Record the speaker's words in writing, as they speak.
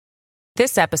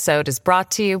This episode is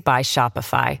brought to you by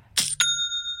Shopify.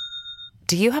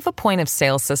 Do you have a point of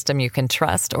sale system you can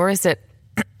trust, or is it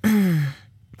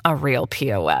a real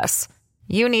POS?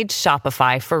 You need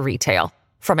Shopify for retail.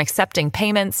 From accepting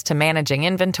payments to managing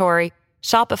inventory,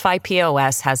 Shopify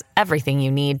POS has everything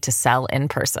you need to sell in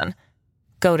person.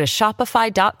 Go to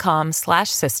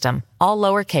shopify.com/system, all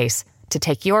lowercase, to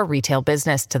take your retail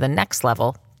business to the next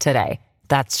level today.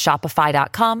 That's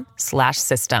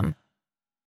shopify.com/system.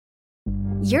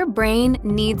 Your brain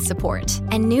needs support,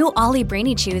 and new Ollie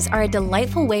Brainy Chews are a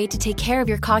delightful way to take care of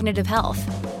your cognitive health.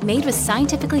 Made with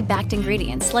scientifically backed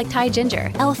ingredients like Thai ginger,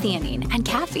 L-theanine, and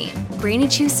caffeine, Brainy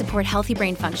Chews support healthy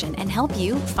brain function and help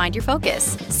you find your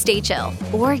focus, stay chill,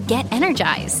 or get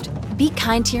energized. Be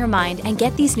kind to your mind and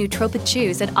get these nootropic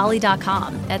chews at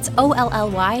ollie.com. That's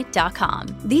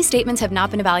OLLY.com. These statements have not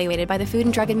been evaluated by the Food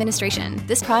and Drug Administration.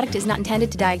 This product is not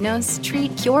intended to diagnose,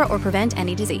 treat, cure, or prevent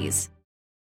any disease.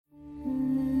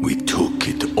 We took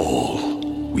it all.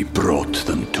 We brought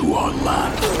them to our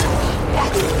land.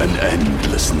 An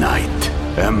endless night,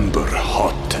 ember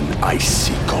hot and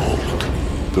icy cold.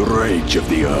 The rage of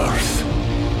the earth.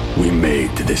 We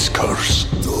made this curse.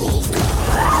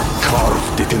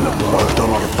 Carved it in the blood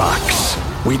on our backs.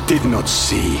 We did not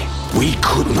see. We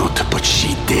could not, but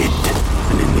she did.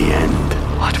 And in the end,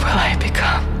 what will I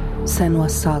become?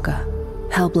 Senua's Saga.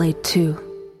 Hellblade 2.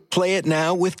 Play it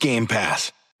now with Game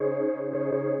Pass.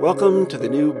 Welcome to the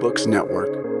New Books Network.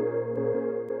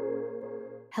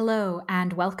 Hello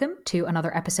and welcome to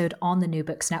another episode on the New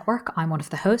Books Network. I'm one of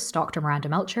the hosts, Dr. Miranda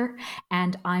Melcher,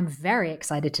 and I'm very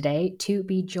excited today to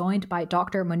be joined by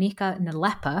Dr. Monika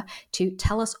Nalepa to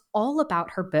tell us all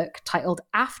about her book titled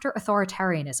After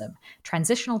Authoritarianism,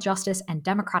 Transitional Justice and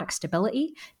Democratic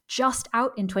Stability, just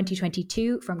out in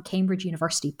 2022 from Cambridge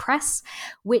University Press,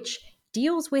 which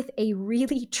deals with a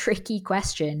really tricky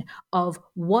question of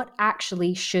what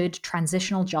actually should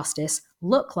transitional justice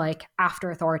look like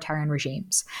after authoritarian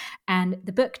regimes. And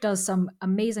the book does some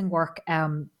amazing work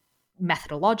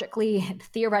methodologically,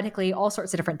 theoretically, all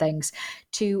sorts of different things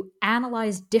to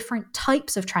analyze different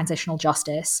types of transitional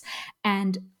justice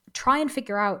and try and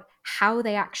figure out how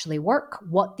they actually work,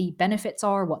 what the benefits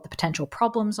are, what the potential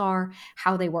problems are,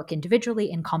 how they work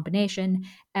individually in combination,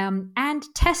 and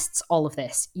tests all of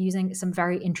this using some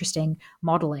very interesting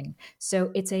modeling.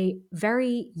 So it's a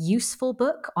very useful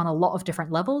book on a lot of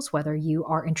different levels, whether you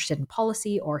are interested in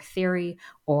policy or theory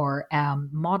or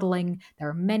modeling. There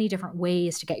are many different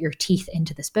ways to get your teeth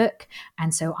into this book.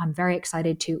 And so I'm very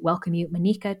excited to welcome you,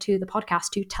 Monika, to the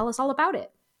podcast to tell us all about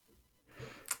it.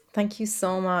 Thank you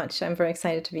so much. I'm very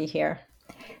excited to be here.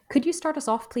 Could you start us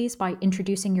off, please, by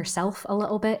introducing yourself a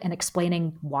little bit and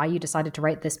explaining why you decided to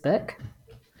write this book?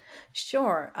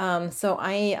 Sure. So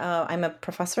I'm a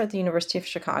professor at the University of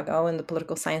Chicago in the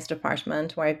political science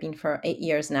department, where I've been for 8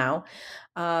 years now.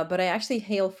 But I actually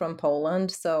hail from Poland.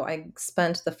 So I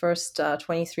spent the first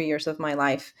 23 years of my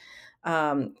life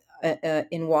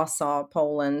in Warsaw,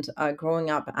 Poland, growing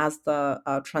up as the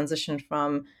transition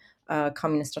from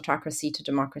communist autocracy to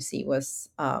democracy was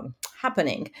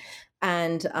happening.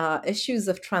 And issues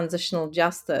of transitional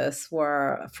justice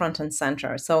were front and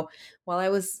center. So while I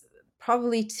was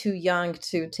probably too young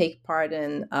to take part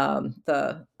in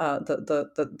the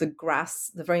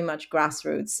very much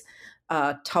grassroots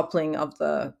toppling of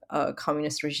the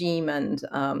communist regime, and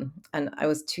I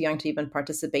was too young to even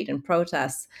participate in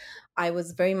protests, I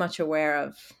was very much aware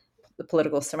of the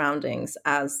political surroundings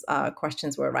as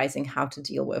questions were arising, how to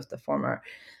deal with the former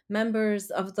members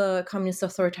of the communist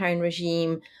authoritarian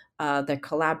regime, their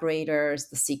collaborators,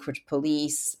 the secret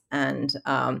police, and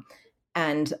I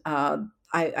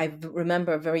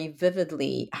remember very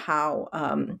vividly how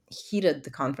heated the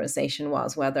conversation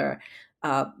was, whether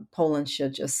Poland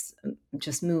should just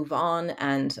move on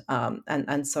and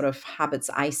sort of have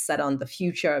its eyes set on the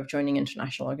future of joining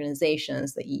international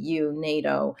organizations, the EU,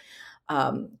 NATO,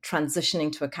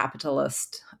 transitioning to a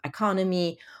capitalist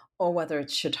economy, or whether it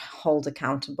should hold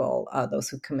accountable those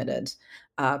who committed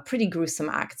pretty gruesome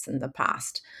acts in the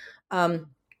past.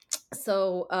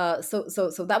 So that's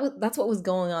what was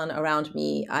going on around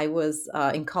me. I was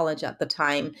in college at the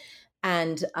time,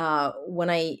 and when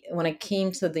I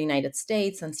came to the United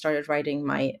States and started writing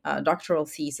my doctoral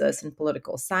thesis in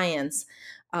political science,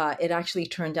 it actually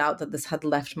turned out that this had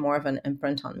left more of an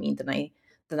imprint on me than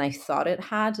I thought it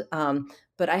had.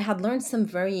 But I had learned some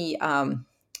very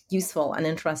useful and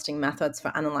interesting methods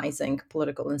for analyzing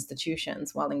political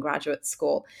institutions while in graduate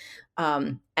school.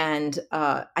 And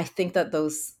I think that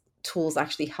those tools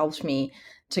actually helped me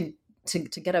to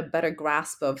get a better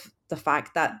grasp of the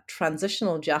fact that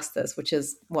transitional justice, which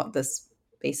is what this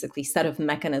basically set of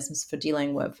mechanisms for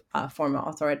dealing with former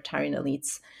authoritarian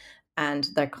elites and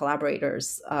their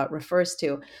collaborators refers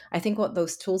to. I think what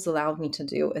those tools allowed me to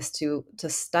do is to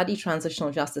study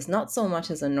transitional justice, not so much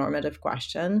as a normative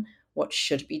question, what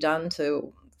should be done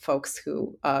to folks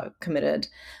who committed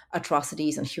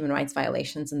atrocities and human rights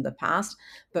violations in the past,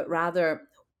 but rather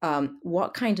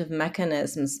what kind of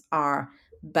mechanisms are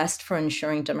best for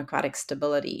ensuring democratic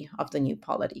stability of the new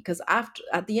polity. Because at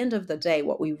the end of the day,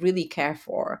 what we really care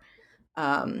for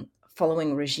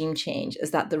following regime change is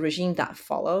that the regime that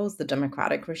follows, the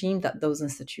democratic regime, that those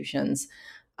institutions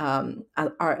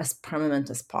are as permanent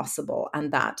as possible,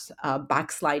 and that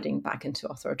backsliding back into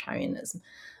authoritarianism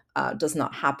does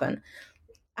not happen.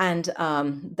 And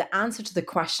the answer to the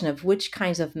question of which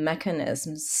kinds of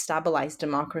mechanisms stabilize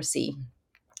democracy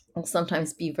will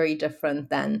sometimes be very different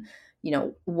than,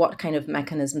 what kind of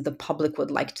mechanism the public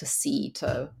would like to see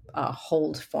to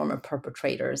hold former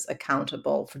perpetrators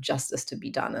accountable for justice to be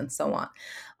done, and so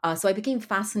on. So I became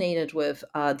fascinated with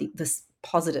this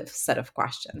positive set of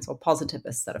questions, or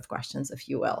positivist set of questions, if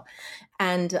you will.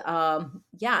 And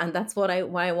and that's why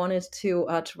I wanted to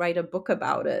write a book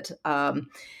about it.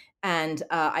 And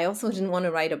I also didn't want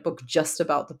to write a book just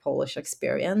about the Polish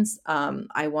experience.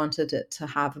 I wanted it to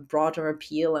have a broader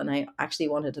appeal, and I actually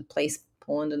wanted to place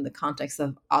Poland in the context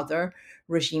of other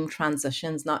regime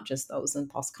transitions, not just those in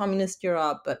post-communist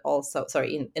Europe, but also,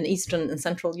 in Eastern and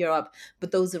Central Europe, but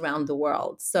those around the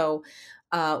world. So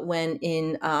when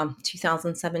in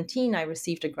 2017, I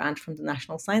received a grant from the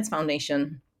National Science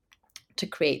Foundation to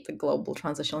create the Global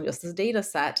Transitional Justice Data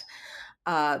Set,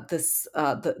 the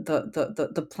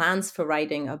plans for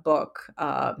writing a book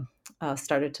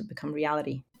started to become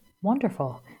reality.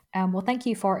 Wonderful. Well, thank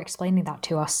you for explaining that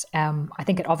to us. I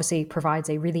think it obviously provides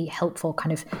a really helpful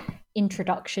kind of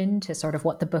introduction to sort of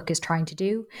what the book is trying to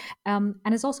do. And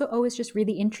it's also always just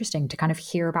really interesting to kind of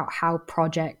hear about how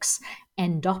projects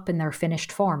end up in their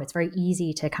finished form. It's very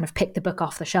easy to kind of pick the book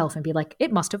off the shelf and be like,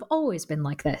 it must have always been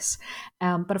like this.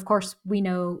 But of course, we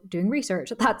know doing research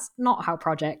that that's not how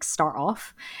projects start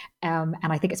off. And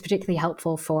I think it's particularly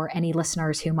helpful for any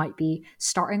listeners who might be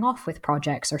starting off with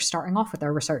projects or starting off with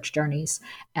their research journeys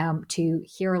to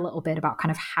hear a little bit about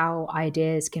kind of how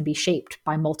ideas can be shaped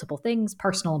by multiple things,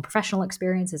 personal and professional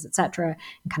experiences, etc.,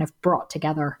 and kind of brought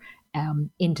together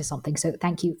into something. So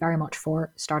thank you very much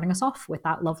for starting us off with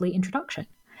that lovely introduction.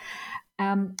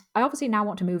 I obviously now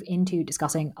want to move into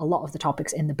discussing a lot of the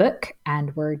topics in the book,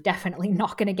 and we're definitely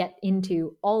not going to get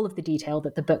into all of the detail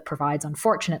that the book provides,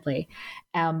 unfortunately.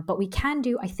 But we can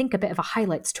do, I think, a bit of a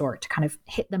highlights tour to kind of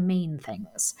hit the main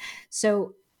things.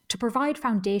 So to provide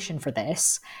foundation for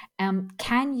this,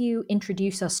 can you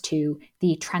introduce us to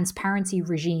the transparency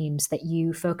regimes that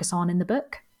you focus on in the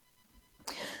book?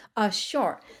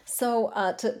 Sure. So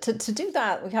to do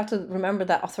that, we have to remember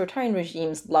that authoritarian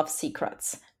regimes love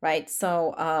secrets, right?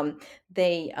 So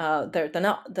they're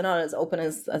not as open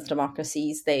as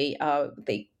democracies. They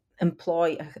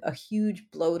employ a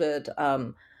huge bloated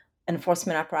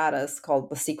enforcement apparatus called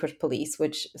the secret police,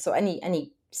 so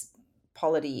any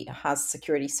polity has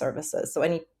security services. So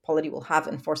any polity will have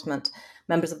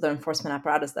members of the enforcement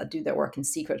apparatus that do their work in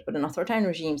secret. But in authoritarian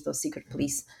regimes, those secret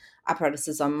police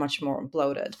apparatuses are much more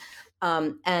bloated.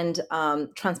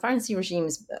 Transparency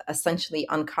regimes essentially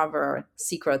uncover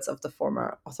secrets of the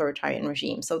former authoritarian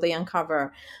regime. So they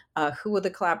uncover who were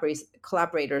the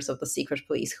collaborators of the secret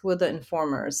police, who were the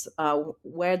informers,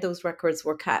 where those records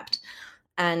were kept.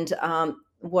 And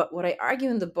what I argue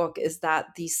in the book is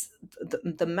that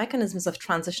the mechanisms of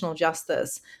transitional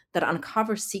justice that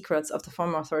uncover secrets of the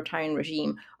former authoritarian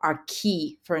regime are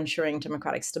key for ensuring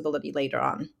democratic stability later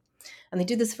on. And they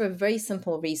do this for a very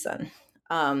simple reason.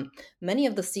 Many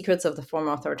of the secrets of the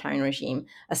former authoritarian regime,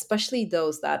 especially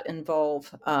those that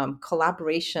involve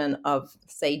collaboration of,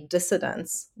 say,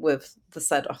 dissidents with the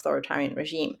said authoritarian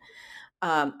regime,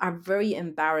 are very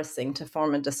embarrassing to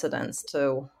former dissidents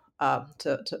to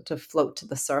float to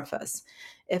the surface.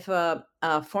 If a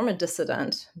former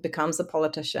dissident becomes a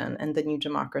politician in the new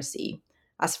democracy,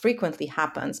 as frequently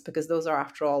happens, because those are,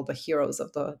 after all, the heroes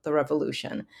of the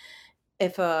revolution,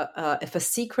 if a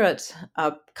secret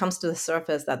comes to the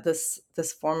surface that this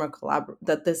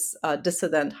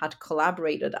dissident had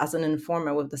collaborated as an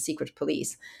informer with the secret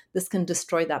police, this can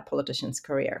destroy that politician's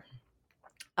career.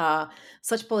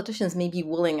 Such politicians may be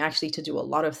willing actually to do a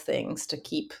lot of things to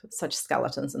keep such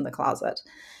skeletons in the closet.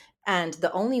 And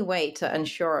the only way to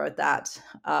ensure that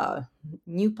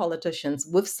new politicians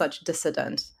with such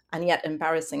dissident and yet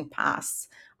embarrassing pasts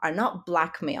are not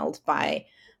blackmailed by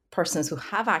persons who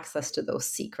have access to those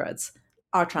secrets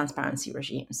are transparency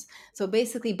regimes. So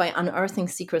basically, by unearthing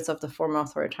secrets of the former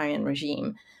authoritarian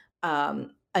regime,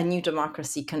 a new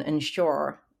democracy can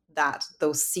ensure that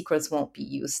those secrets won't be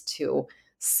used to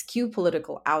skew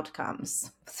political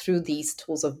outcomes through these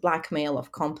tools of blackmail,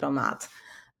 of compromat,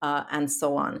 and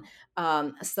so on.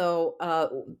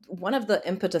 One of the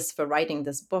impetus for writing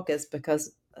this book is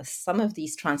because some of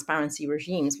these transparency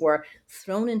regimes were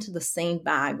thrown into the same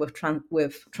bag with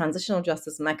transitional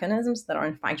justice mechanisms that are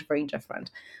in fact very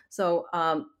different. So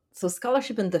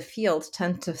scholarship in the field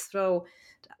tend to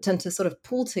sort of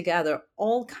pull together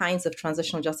all kinds of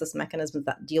transitional justice mechanisms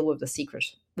that deal with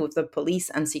the police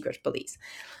and secret police.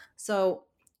 So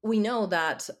we know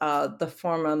that the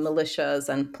former militias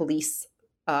and police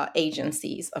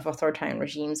agencies of authoritarian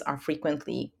regimes are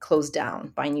frequently closed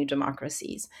down by new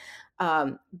democracies.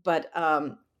 But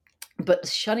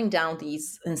shutting down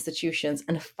these institutions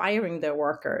and firing their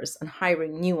workers and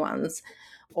hiring new ones,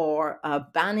 or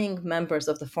banning members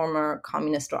of the former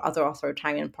communist or other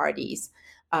authoritarian parties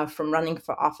from running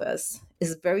for office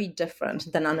is very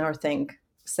different than unearthing,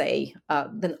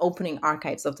 than opening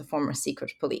archives of the former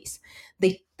secret police.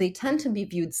 They tend to be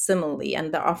viewed similarly,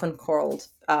 and they're often called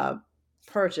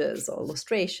purges or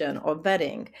lustration or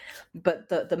vetting. But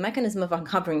the mechanism of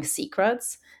uncovering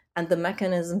secrets and the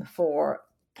mechanism for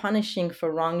punishing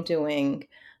for wrongdoing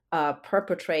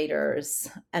perpetrators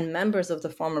and members of the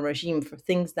former regime for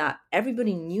things that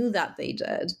everybody knew that they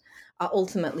did are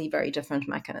ultimately very different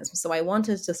mechanisms. So I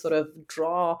wanted to sort of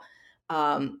draw,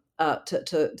 I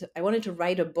wanted to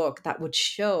write a book that would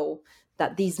show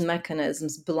that these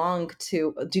mechanisms belong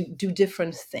to do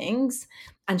different things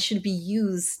and should be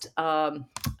used and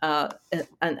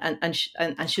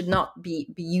should not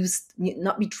be used,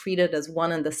 not be treated as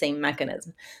one and the same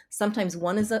mechanism. Sometimes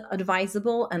one is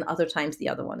advisable and other times the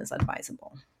other one is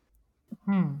advisable.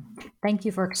 Thank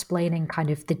you for explaining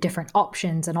kind of the different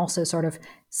options and also sort of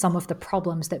some of the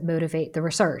problems that motivate the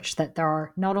research, that there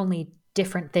are not only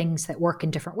different things that work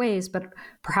in different ways, but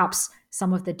perhaps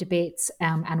some of the debates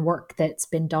and work that's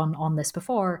been done on this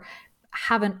before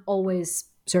haven't always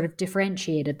sort of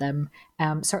differentiated them,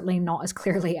 certainly not as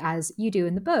clearly as you do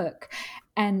in the book.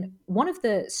 And one of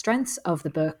the strengths of the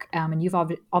book, and you've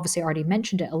obviously already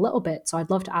mentioned it a little bit, so I'd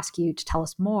love to ask you to tell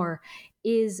us more,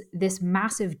 is this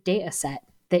massive data set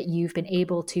that you've been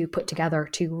able to put together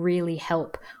to really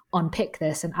help unpick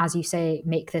this. And as you say,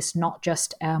 make this not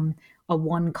just a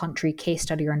one country case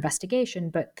study or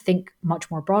investigation, but think much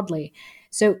more broadly.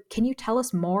 So can you tell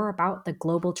us more about the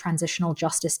Global Transitional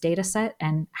Justice Dataset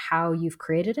and how you've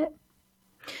created it?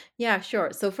 Yeah,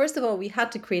 sure. So first of all, we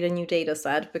had to create a new data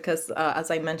set because,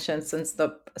 as I mentioned, since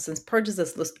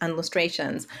purges and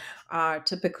lustrations are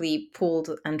typically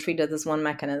pooled and treated as one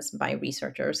mechanism by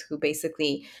researchers who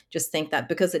basically just think that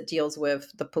because it deals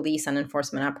with the police and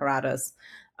enforcement apparatus,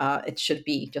 it should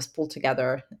be just pulled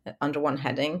together under one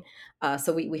heading.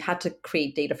 So we had to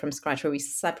create data from scratch where we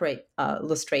separate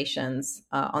lustrations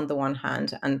on the one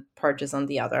hand and purges on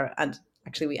the other. And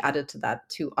actually, we added to that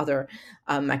two other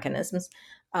mechanisms.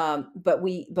 But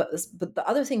the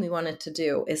other thing we wanted to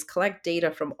do is collect data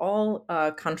from all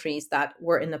countries that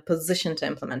were in a position to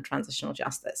implement transitional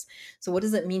justice. So what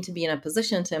does it mean to be in a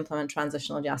position to implement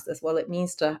transitional justice? Well, it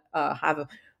means to have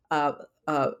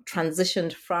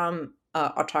transitioned from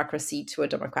autocracy to a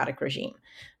democratic regime,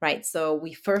 right? So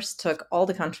we first took all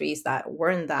the countries that were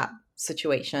in that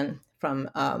situation from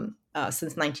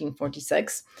since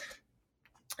 1946.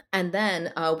 And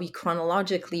then we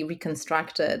chronologically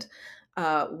reconstructed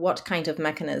what kind of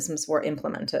mechanisms were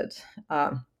implemented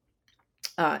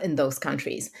in those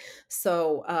countries.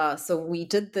 So we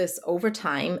did this over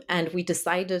time, and we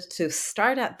decided to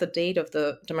start at the date of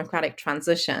the democratic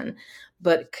transition,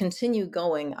 but continue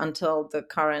going until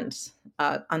current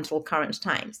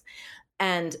times.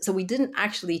 And so we didn't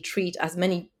actually treat, as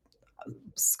many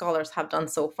scholars have done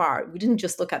so far, we didn't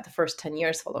just look at the first 10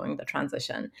 years following the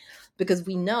transition, because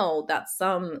we know that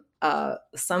some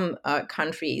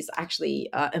countries actually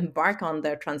embark on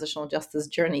their transitional justice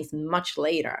journeys much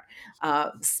later.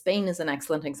 Spain is an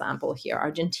excellent example here.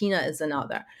 Argentina is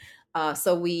another.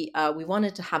 So we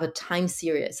wanted to have a time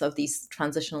series of these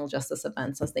transitional justice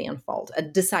events as they unfold, a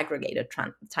disaggregated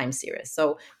time series.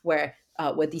 So where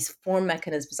these four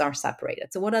mechanisms are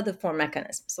separated. So what are the four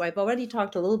mechanisms? So I've already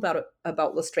talked a little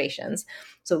about lustrations.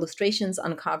 So lustrations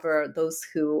uncover those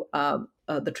who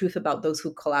the truth about those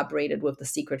who collaborated with the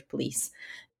secret police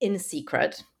in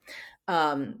secret.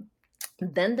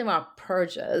 Then there are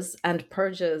purges, and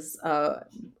purges,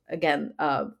 again,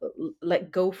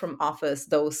 let go from office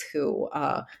those who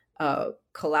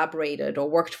collaborated or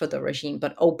worked for the regime,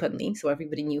 but openly, so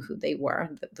everybody knew who they were.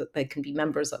 They can be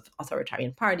members of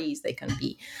authoritarian parties, they can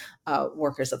be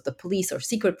workers of the police or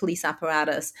secret police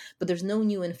apparatus, but there's no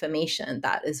new information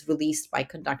that is released by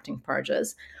conducting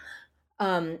purges.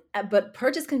 But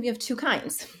purges can be of two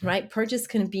kinds, right? Purges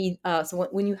can be, so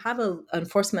when you have an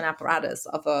enforcement apparatus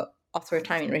of a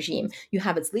authoritarian regime, you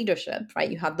have its leadership,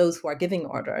 right? You have those who are giving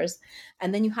orders,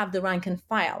 and then you have the rank and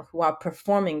file who are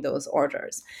performing those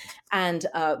orders. And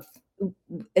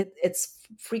it's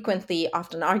frequently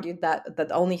often argued that the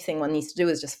only thing one needs to do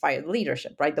is just fire the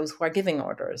leadership, right? Those who are giving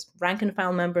orders. Rank and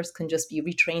file members can just be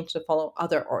retrained to follow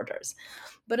other orders.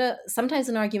 But sometimes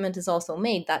an argument is also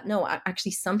made that no,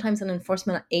 actually sometimes an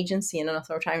enforcement agency in an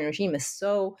authoritarian regime is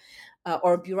so,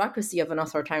 or bureaucracy of an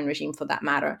authoritarian regime for that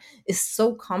matter, is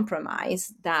so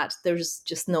compromised that there's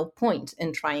just no point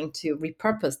in trying to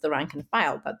repurpose the rank and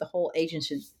file, that the whole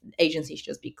agency should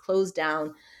just be closed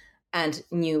down and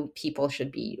new people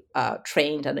should be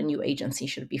trained and a new agency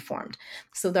should be formed.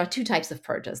 So there are two types of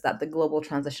purges that the Global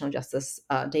Transitional Justice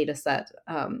data set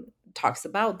talks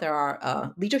about. There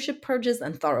are leadership purges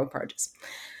and thorough purges.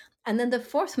 And then the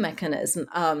fourth mechanism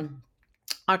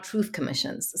are truth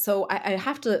commissions. So I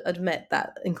have to admit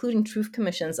that including truth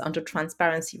commissions under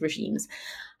transparency regimes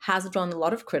has drawn a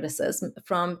lot of criticism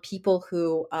from people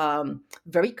who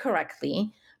very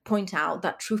correctly point out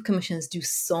that truth commissions do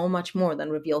so much more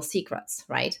than reveal secrets,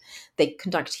 right? They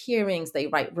conduct hearings, they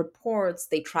write reports,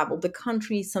 they travel the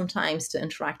country sometimes to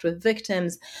interact with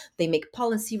victims, they make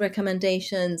policy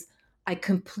recommendations. I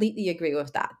completely agree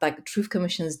with that. Like, truth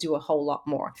commissions do a whole lot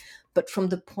more. But from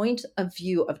the point of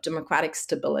view of democratic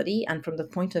stability and from the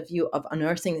point of view of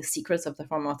unearthing the secrets of the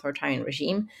former authoritarian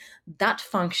regime, that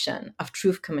function of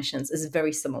truth commissions is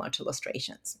very similar to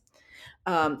lustrations.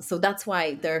 So that's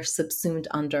why they're subsumed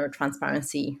under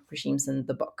transparency regimes in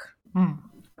the book.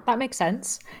 That makes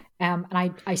sense. And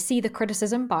I see the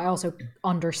criticism, but I also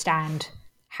understand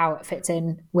how it fits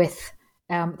in with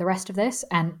the rest of this.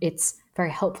 And it's very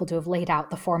helpful to have laid out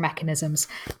the four mechanisms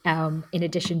in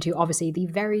addition to obviously the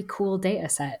very cool data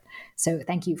set. So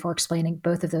thank you for explaining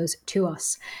both of those to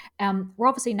us. We're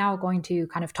obviously now going to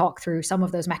kind of talk through some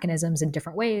of those mechanisms in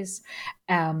different ways.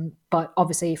 But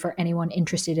obviously for anyone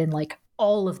interested in like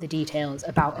all of the details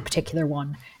about a particular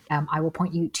one, I will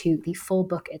point you to the full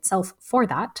book itself for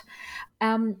that.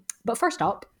 But first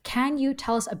up, can you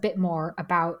tell us a bit more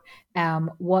about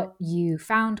what you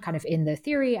found kind of in the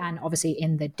theory and obviously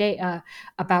in the data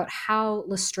about how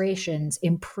lustrations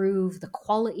improve the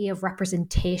quality of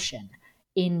representation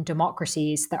in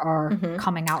democracies that are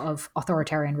coming out of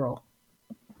authoritarian rule?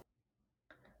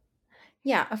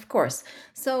 Yeah, of course.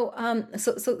 So,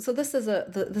 so this is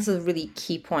a really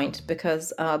key point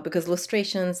because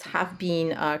lustrations have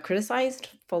been criticized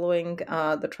following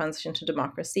the transition to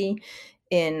democracy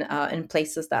in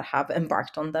places that have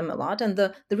embarked on them a lot, and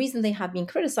the reason they have been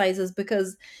criticized is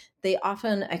because they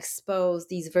often expose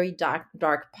these very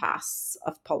dark pasts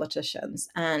of politicians,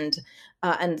 and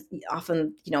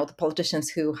often the politicians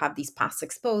who have these pasts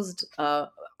exposed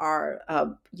are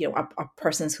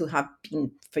persons who have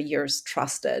been for years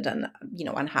trusted and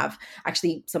have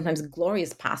actually sometimes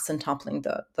glorious pasts in toppling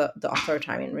the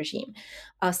authoritarian regime.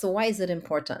 So why is it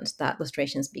important that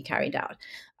lustrations be carried out?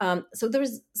 I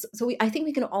think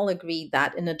we can all agree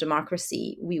that in a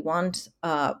democracy we want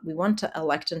to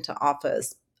elect into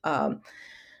office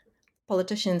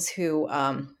politicians who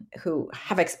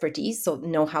have expertise, so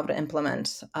know how to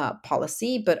implement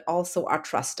policy, but also are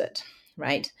trusted,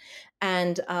 right?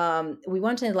 And we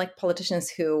want to elect politicians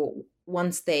who,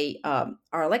 once they are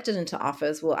elected into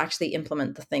office, will actually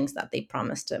implement the things that they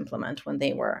promised to implement when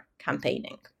they were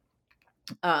campaigning.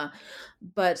 So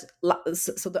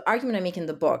the argument I make in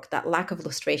the book, that lack of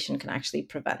lustration can actually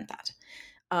prevent that.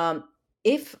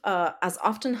 If, as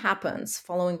often happens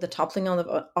following the toppling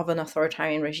of an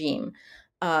authoritarian regime,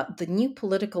 the new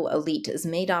political elite is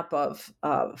made up of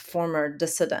former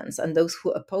dissidents and those who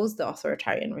oppose the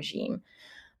authoritarian regime,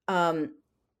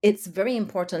 it's very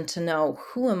important to know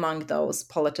who among those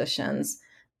politicians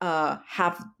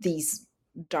have these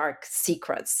dark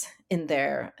secrets in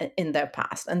their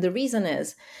past. And the reason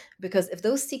is because if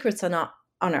those secrets are not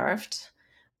unearthed,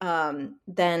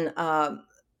 then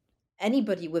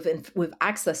anybody with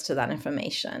access to that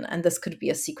information, and this could be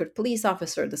a secret police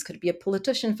officer, this could be a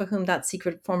politician for whom that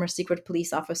former secret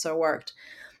police officer worked,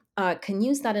 can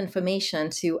use that information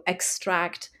to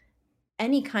extract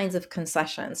any kinds of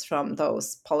concessions from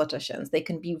those politicians. They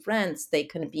can be rents, they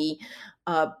can be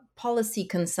policy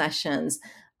concessions,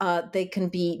 they can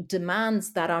be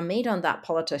demands that are made on that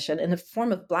politician in a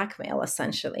form of blackmail,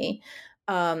 essentially,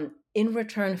 in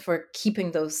return for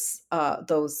keeping those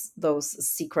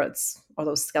secrets or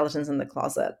those skeletons in the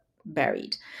closet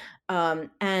buried.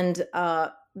 And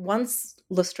once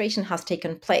lustration has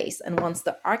taken place, and once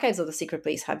the archives of the secret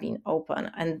police have been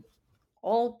open, and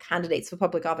all candidates for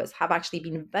public office have actually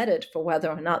been vetted for whether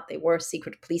or not they were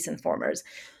secret police informers,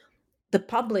 the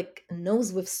public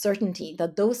knows with certainty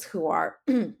that those who are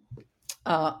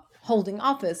holding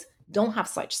office don't have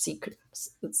such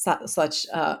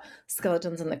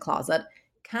skeletons in the closet,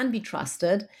 can be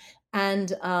trusted,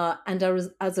 and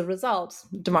as a result,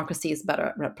 democracy is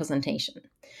better representation.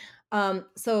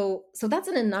 So that's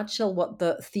in a nutshell what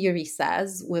the theory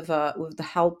says, with the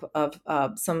help of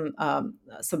a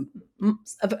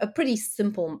pretty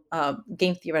simple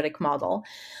game theoretic model.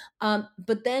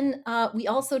 But then we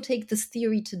also take this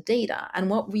theory to data, and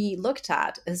what we looked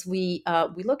at is we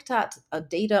looked at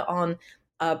data on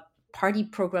party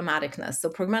programmaticness. So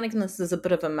programmaticness is a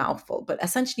bit of a mouthful, but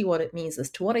essentially what it means is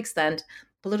to what extent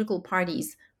political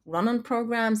parties run on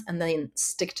programs and then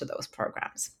stick to those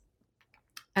programs.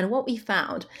 And what we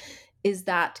found is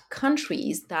that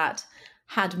countries that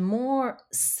had more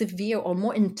severe or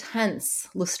more intense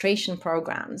lustration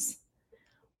programs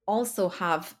also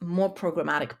have more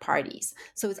programmatic parties.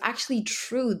 So it's actually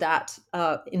true that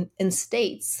in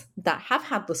states that have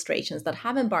had lustrations, that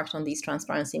have embarked on these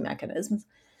transparency mechanisms,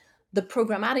 the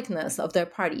programmaticness of their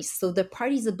parties, so the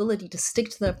party's ability to stick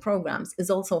to their programs, is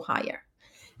also higher.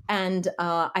 And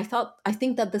I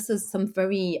think that this is some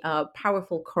very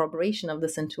powerful corroboration of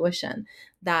this intuition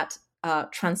that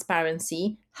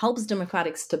transparency helps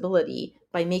democratic stability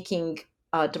by making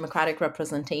democratic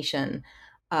representation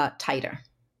tighter.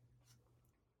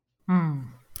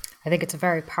 I think it's a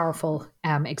very powerful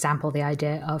example, the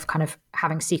idea of kind of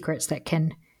having secrets that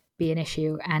can be an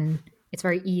issue. And it's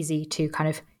very easy to kind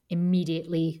of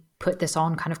immediately put this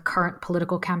on kind of current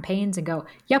political campaigns and go,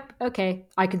 yep, okay,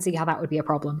 I can see how that would be a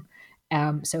problem.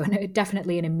 So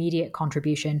definitely an immediate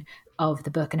contribution of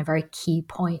the book and a very key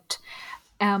point.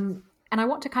 And I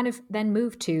want to kind of then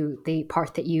move to the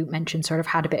part that you mentioned sort of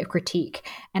had a bit of critique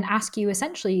and ask you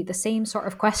essentially the same sort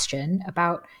of question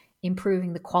about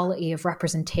improving the quality of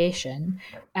representation,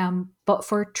 but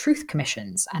for truth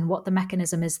commissions and what the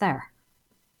mechanism is there.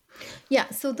 Yeah,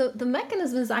 so the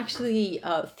mechanism is actually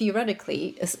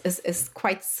theoretically is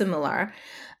quite similar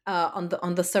on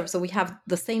the surface. So we have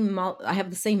the same I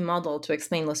have the same model to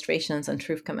explain lustrations and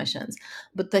truth commissions,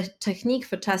 but the technique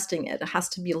for testing it has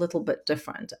to be a little bit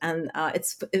different, and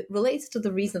it relates to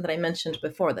the reason that I mentioned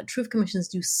before, that truth commissions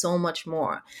do so much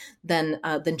more than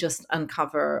just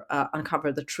uncover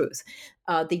the truth.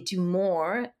 They do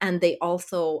more, and they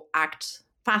also act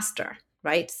faster.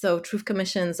 Right, so truth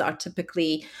commissions are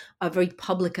typically very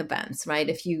public events. Right,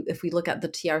 if we look at the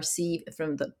TRC,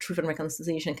 from the Truth and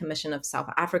Reconciliation Commission of South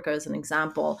Africa as an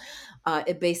example,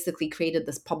 it basically created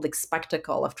this public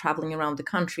spectacle of traveling around the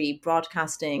country,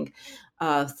 broadcasting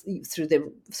through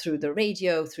the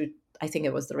radio, through, I think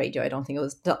it was the radio, I don't think it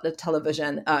was the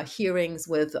television, hearings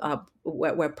with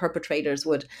where perpetrators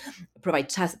would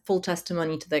provide full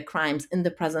testimony to their crimes in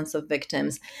the presence of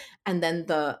victims, and then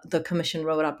the commission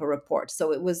wrote up a report.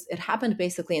 So it happened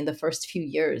basically in the first few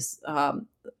years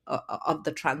of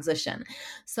the transition.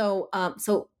 So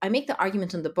I make the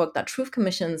argument in the book that truth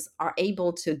commissions are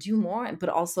able to do more, but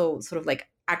also sort of like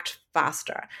act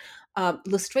faster.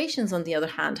 Lustrations, on the other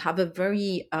hand, have a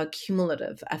very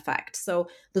cumulative effect. So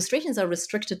lustrations are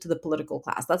restricted to the political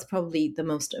class. That's probably the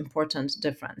most important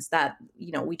difference, that,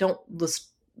 we don't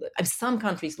some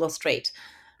countries lustrate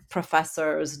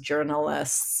professors,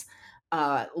 journalists,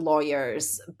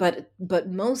 lawyers, but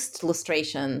most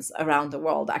lustrations around the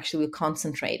world actually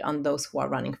concentrate on those who are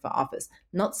running for office.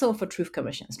 Not so for truth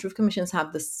commissions. Truth commissions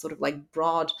have this sort of like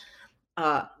broad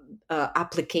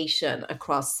application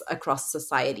across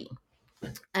society.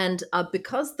 And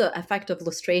because the effect of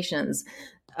lustrations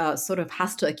sort of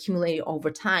has to accumulate over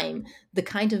time, the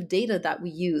kind of data that we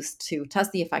use to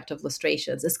test the effect of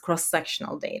lustrations is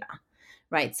cross-sectional data.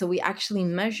 Right, so we actually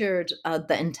measured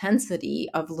the intensity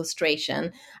of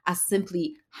lustration as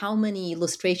simply how many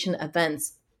lustration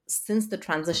events since the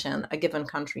transition a given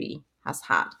country has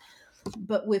had.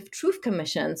 But with truth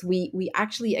commissions, we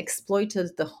actually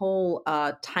exploited the whole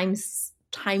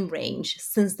time range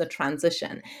since the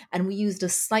transition, and we used a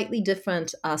slightly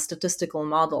different statistical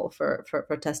model for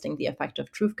testing the effect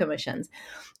of truth commissions.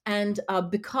 And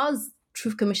because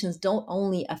truth commissions don't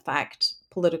only affect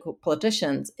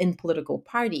politicians in political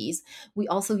parties, we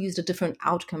also used a different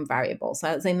outcome variable. So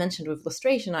as I mentioned with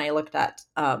lustration, I looked at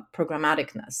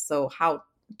programmaticness, so how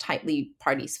tightly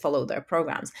parties follow their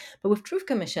programs. But with truth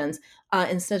commissions,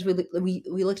 instead we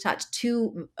looked at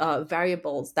two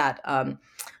variables that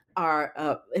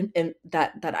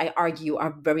that I argue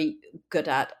are very good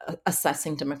at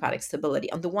assessing democratic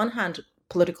stability. On the one hand,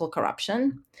 political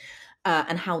corruption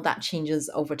and how that changes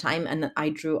over time. And I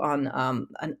drew on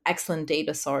an excellent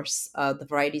data source, the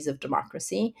varieties of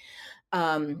democracy,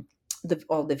 the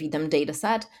VDEM data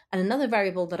set. And another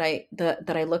variable that I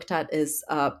looked at is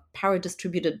power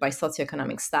distributed by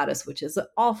socioeconomic status, which is an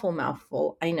awful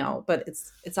mouthful, I know, but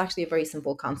it's actually a very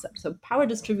simple concept. So power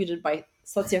distributed by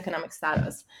socioeconomic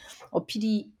status, or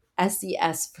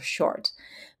PDSES for short,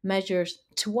 measures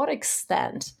to what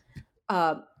extent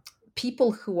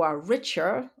people who are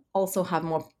richer also have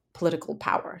more political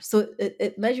power. So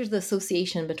it measures the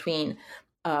association between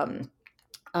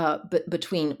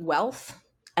wealth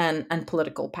and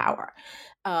political power,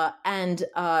 and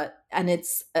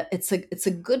it's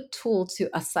a good tool to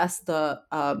assess the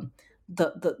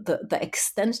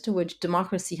extent to which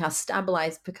democracy has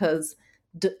stabilized, because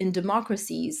in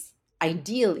democracies,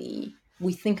 ideally,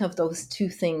 we think of those two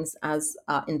things as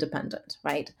independent,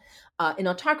 right? In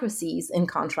autocracies, in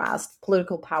contrast,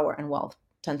 political power and wealth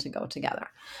tend to go together.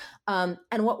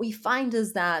 And what we find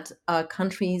is that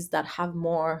countries that have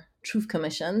more truth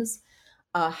commissions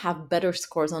have better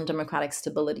scores on democratic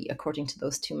stability according to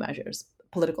those two measures: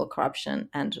 political corruption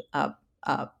and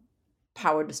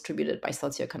power distributed by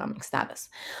socioeconomic status.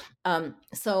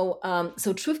 So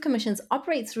truth commissions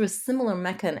operate through a similar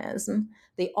mechanism.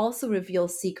 They also reveal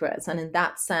secrets, and in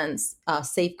that sense,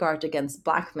 safeguard against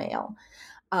blackmail.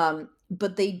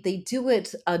 But they do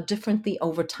it differently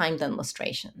over time than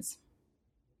lustrations.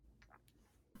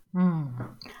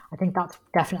 I think that's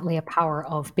definitely a power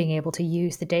of being able to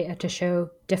use the data to show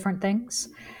different things.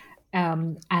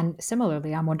 And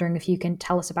similarly, I'm wondering if you can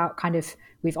tell us about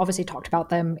we've obviously talked about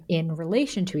them in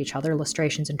relation to each other,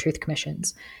 lustrations and truth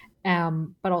commissions,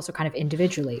 but also kind of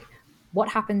individually. What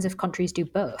happens if countries do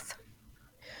both?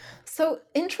 So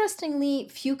interestingly,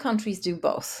 few countries do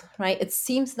both, right? It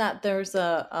seems that there's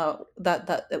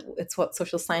that it's what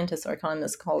social scientists or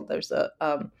economists call, there's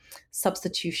a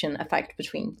substitution effect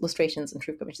between lustrations and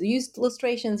truth commissions. If you use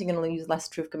lustrations, you're going to use less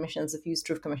truth commissions. If you use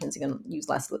truth commissions, you're going to use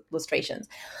less lustrations.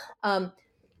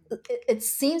 It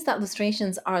seems that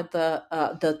lustrations are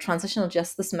the transitional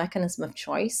justice mechanism of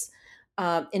choice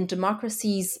in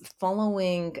democracies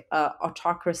following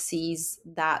autocracies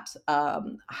that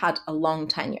had a long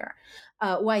tenure.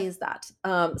 Why is that?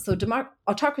 So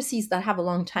autocracies that have a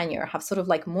long tenure have sort of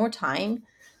like more time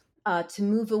to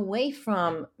move away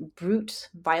from brute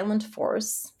violent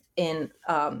force in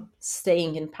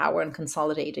staying in power and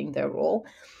consolidating their role,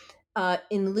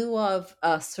 in lieu of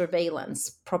surveillance,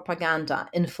 propaganda,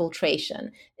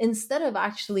 infiltration. Instead of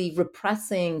actually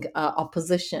repressing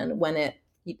opposition when it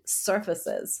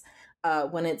surfaces,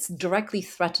 when it's directly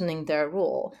threatening their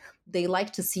rule, they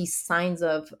like to see signs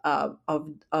of a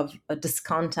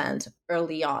discontent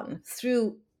early on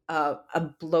through a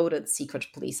bloated secret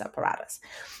police apparatus.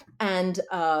 And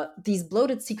these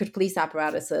bloated secret police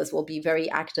apparatuses will be very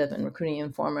active in recruiting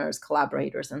informers,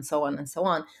 collaborators, and so on and so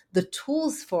on. The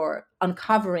tools for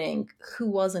uncovering who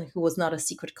was and who was not a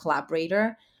secret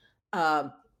collaborator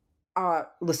are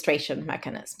lustration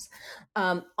mechanisms.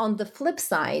 On the flip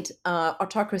side,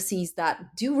 autocracies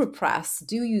that do repress,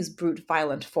 do use brute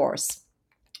violent force,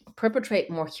 perpetrate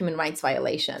more human rights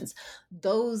violations,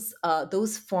 those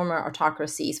former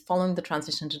autocracies following the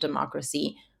transition to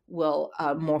democracy will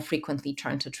more frequently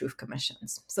turn to truth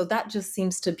commissions. So that just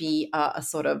seems to be a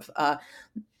sort of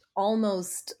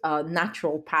almost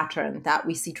natural pattern that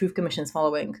we see truth commissions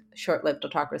following short-lived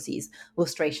autocracies,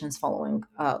 lustrations following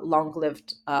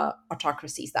long-lived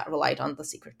autocracies that relied on the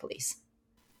secret police.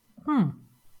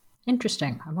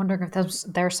 Interesting. I'm wondering if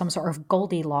there's some sort of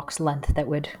Goldilocks length that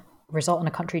would result in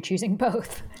a country choosing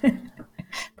both.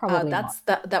 Probably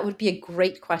that would be a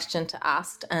great question to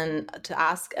ask, and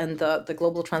the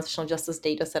Global Transitional Justice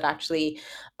Data Set actually,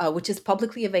 which is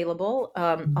publicly available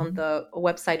on the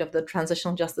website of the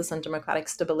Transitional Justice and Democratic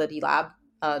Stability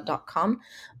Lab.com,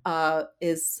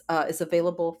 is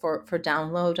available for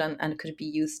download and could be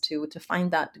used to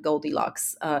find that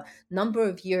Goldilocks number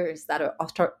of years that an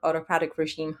autocratic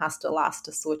regime has to last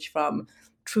to switch from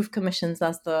truth commissions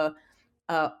as the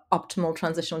optimal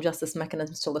transitional justice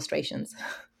mechanisms to lustrations.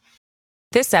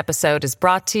 This episode is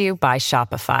brought to you by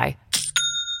Shopify.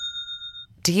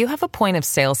 Do you have a point of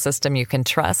sale system you can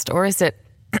trust, or is it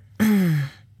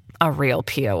a real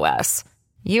POS?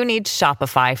 You need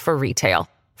Shopify for retail.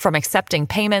 From accepting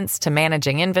payments to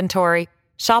managing inventory,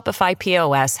 Shopify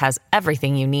POS has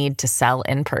everything you need to sell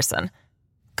in person.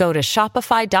 Go to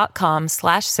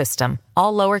shopify.com/system,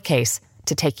 all lowercase,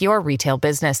 to take your retail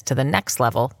business to the next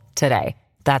level today.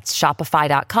 That's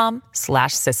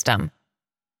shopify.com/system.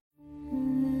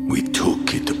 We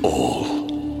took it all.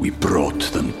 We brought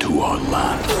them to our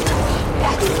land.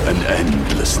 An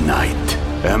endless night,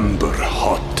 ember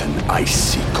hot and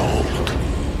icy cold.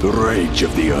 The rage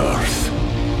of the earth.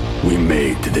 We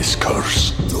made this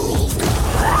curse.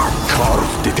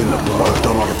 Carved it in the blood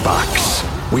on our backs.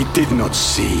 We did not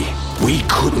see. We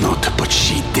could not, but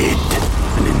she did.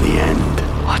 And in the end...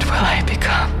 What will I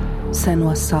become?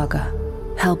 Senua's Saga.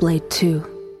 Hellblade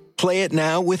 2. Play it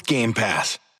now with Game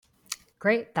Pass.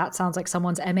 Great. That sounds like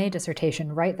someone's MA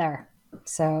dissertation right there.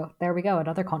 So there we go,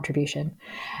 another contribution.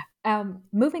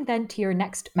 Moving then to your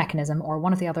next mechanism, or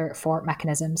one of the other 4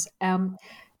 mechanisms,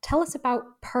 tell us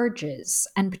about purges,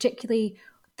 and particularly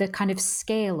the kind of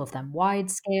scale of them,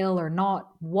 wide scale or not.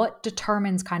 What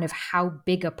determines kind of how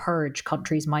big a purge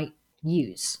countries might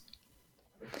use?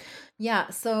 Yeah,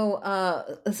 so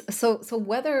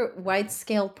whether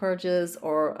wide-scale purges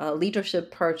or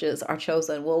leadership purges are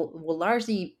chosen will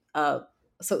largely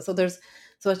there's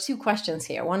 2 questions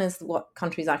here. One is what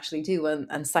countries actually do,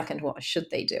 and second, what should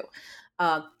they do?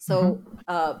 So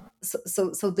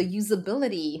the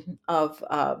usability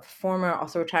of former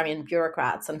authoritarian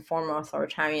bureaucrats and former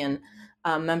authoritarian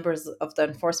members of the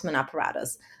enforcement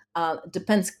apparatus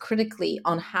depends critically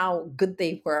on how good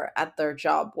they were at their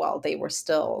job while they were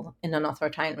still in an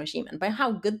authoritarian regime. And by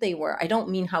how good they were, I don't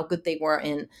mean how good they were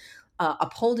in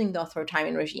upholding the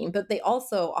authoritarian regime, but they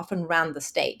also often ran the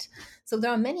state. So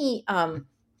there are many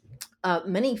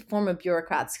former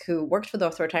bureaucrats who worked for the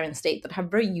authoritarian state that have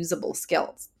very usable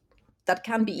skills that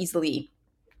can be easily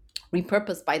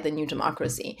repurposed by the new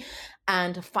democracy.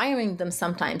 And firing them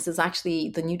sometimes is actually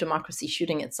the new democracy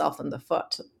shooting itself in the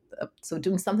foot. So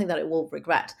doing something that it will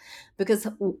regret, because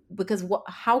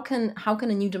how can a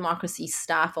new democracy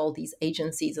staff all these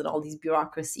agencies and all these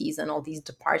bureaucracies and all these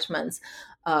departments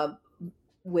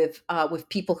with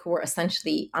people who are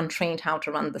essentially untrained how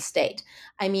to run the state?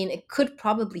 I mean, it could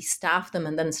probably staff them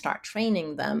and then start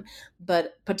training them,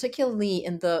 but particularly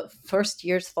in the first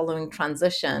years following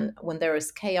transition, when there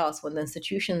is chaos, when the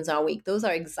institutions are weak, those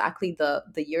are exactly the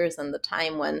years and the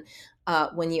time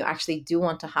when you actually do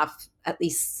want to have at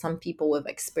least some people with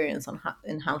experience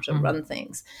in how to run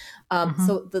things.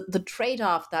 So the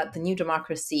trade-off that the new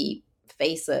democracy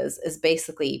faces is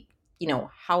basically,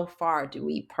 how far do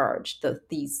we purge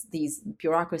these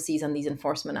bureaucracies and these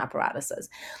enforcement apparatuses?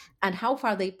 And how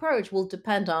far they purge will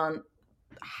depend on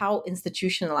how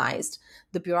institutionalized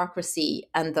the bureaucracy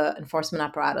and the enforcement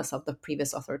apparatus of the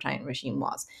previous authoritarian regime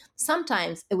was.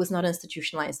 Sometimes it was not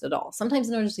institutionalized at all. Sometimes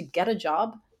in order to get a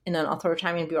job in an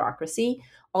authoritarian bureaucracy,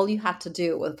 all you had to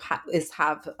do is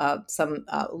have some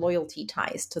loyalty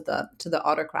ties to the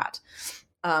autocrat.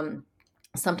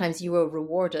 Sometimes you were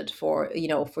rewarded for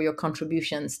your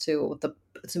contributions to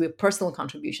your personal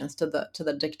contributions to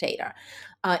the dictator.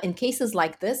 In cases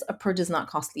like this, a purge is not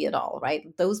costly at all,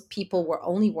 right? Those people were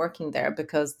only working there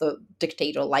because the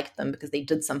dictator liked them, because they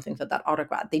did something for that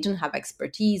autocrat. They didn't have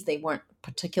expertise. They weren't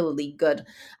particularly good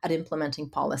at implementing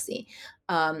policy,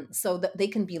 so that they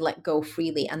can be let go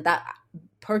freely, and that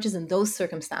purges in those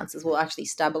circumstances will actually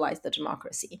stabilize the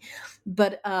democracy.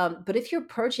 But if you're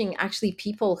purging actually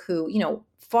people who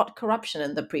fought corruption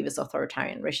in the previous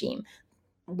authoritarian regime,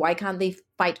 why can't they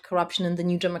fight corruption in the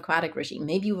new democratic regime?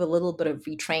 Maybe with a little bit of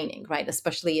retraining, right?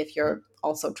 Especially if you're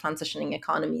also transitioning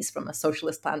economies from a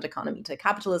socialist planned economy to a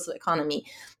capitalist economy,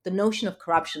 the notion of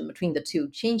corruption between the two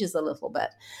changes a little bit.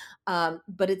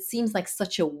 But it seems like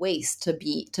such a waste to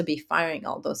be firing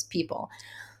all those people.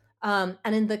 And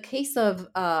in the case of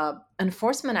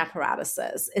enforcement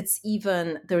apparatuses, it's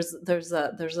even there's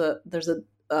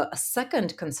a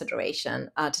second consideration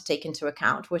to take into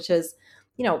account, which is,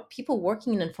 people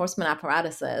working in enforcement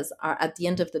apparatuses are at the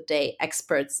end of the day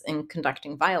experts in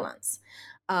conducting violence.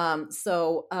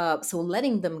 So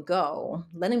letting them go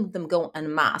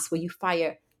en masse, where you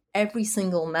fire every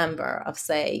single member of,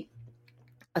 say,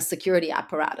 a security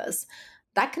apparatus,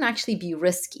 that can actually be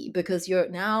risky, because you're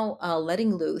now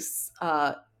letting loose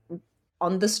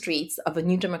on the streets of a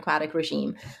new democratic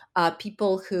regime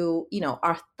people who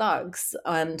are thugs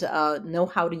and know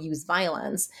how to use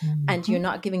violence, and you're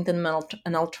not giving them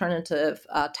an alternative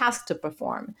task to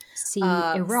perform. See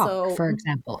Iraq, for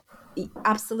example.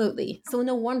 Absolutely. So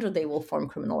no wonder they will form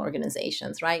criminal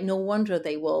organizations, right? No wonder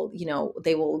they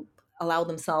will allow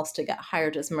themselves to get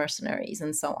hired as mercenaries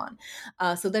and so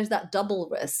on. So there's that double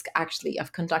risk, actually,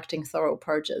 of conducting thorough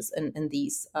purges in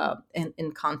these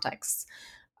in contexts,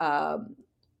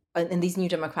 in these new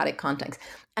democratic contexts.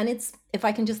 And it's, if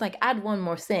I can just add one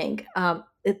more thing,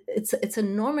 it's a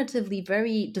normatively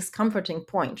very discomforting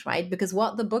point, right? Because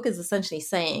what the book is essentially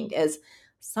saying is,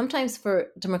 sometimes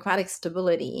for democratic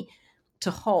stability,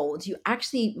 to hold, you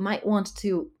actually might want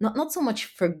to not so much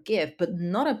forgive, but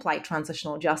not apply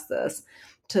transitional justice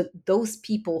to those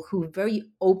people who very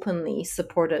openly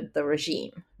supported the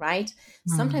regime, right?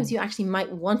 Sometimes you actually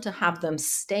might want to have them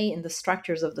stay in the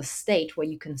structures of the state where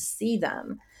you can see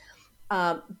them.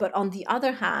 But on the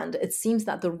other hand, it seems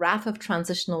that the wrath of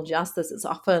transitional justice is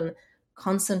often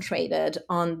concentrated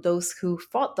on those who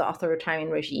fought the authoritarian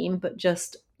regime, but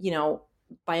just,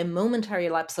 by a momentary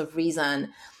lapse of reason,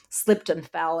 slipped and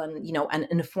fell and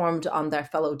informed on their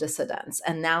fellow dissidents.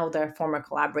 And now they're former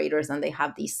collaborators and they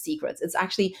have these secrets. It's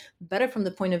actually better from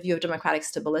the point of view of democratic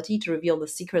stability to reveal the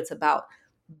secrets about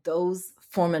those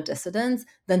former dissidents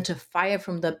than to fire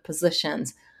from the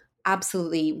positions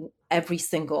absolutely every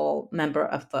single member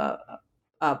of the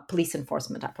police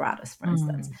enforcement apparatus, for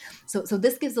instance. So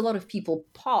this gives a lot of people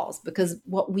pause, because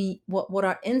what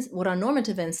our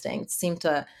normative instincts seem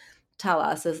to tell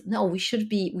us is, no, we should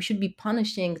be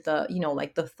punishing the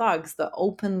like the thugs, the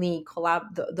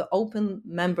the open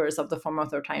members of the former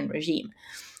authoritarian regime,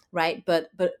 right? But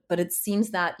it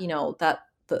seems that that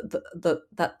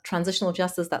that transitional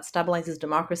justice that stabilizes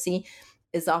democracy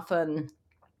is often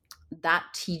that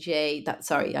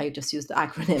sorry, I just used the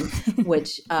acronym,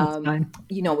 which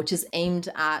which is aimed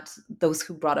at those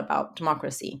who brought about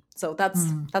democracy. So that's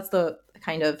the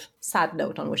kind of sad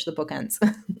note on which the book ends.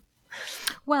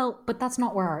 Well, but that's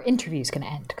not where our interview is going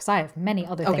to end, because I have many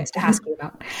other things to ask you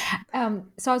about.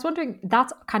 So I was wondering,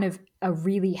 that's kind of a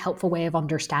really helpful way of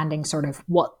understanding sort of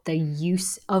what the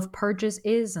use of purges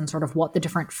is and sort of what the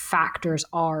different factors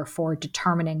are for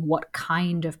determining what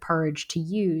kind of purge to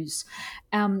use.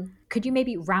 Could you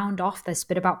maybe round off this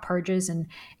bit about purges and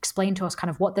explain to us kind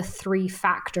of what the 3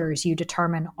 factors you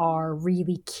determine are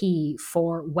really key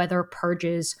for whether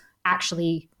purges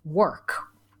actually work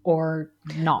or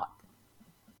not?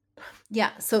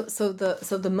 Yeah, so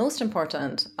the most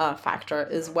important factor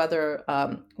is whether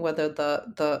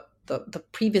the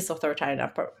previous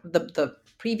the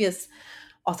previous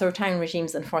authoritarian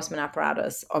regime's enforcement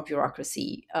apparatus or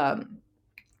bureaucracy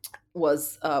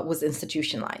was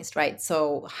institutionalized, right?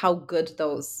 So how good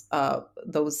those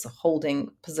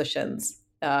holding positions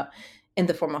in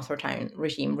the former authoritarian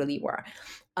regime really were.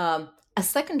 A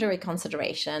secondary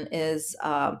consideration is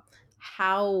how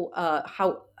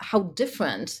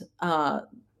different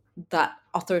that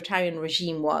authoritarian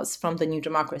regime was from the new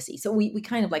democracy. So we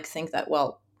kind of like think that,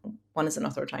 well, one is an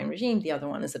authoritarian regime, the other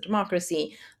one is a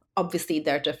democracy. Obviously,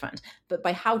 they're different. But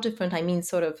by how different, I mean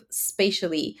sort of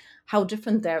spatially, how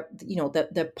different their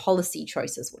policy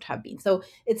choices would have been. So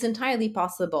it's entirely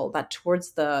possible that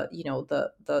towards the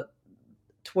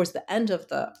end of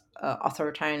the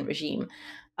authoritarian regime,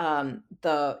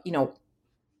 the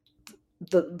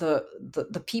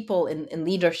people in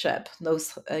leadership,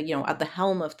 those at the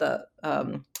helm of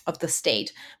the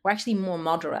state, were actually more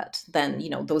moderate than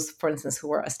those, for instance, who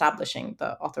were establishing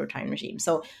the authoritarian regime.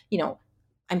 So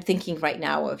I'm thinking right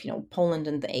now of Poland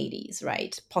in the 80s,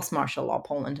 right? Post-martial law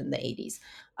Poland in the 80s.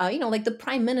 Like the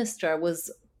prime minister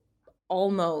was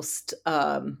almost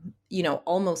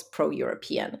almost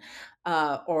pro-European,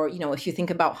 or if you think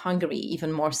about Hungary,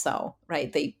 even more so,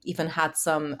 right? They even had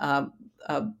some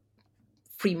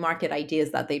free market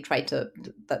ideas that they tried to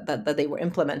that they were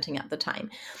implementing at the time.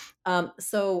 And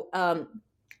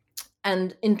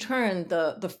in turn,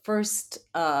 the first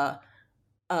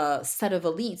set of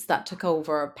elites that took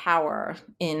over power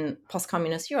in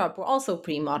post-communist Europe were also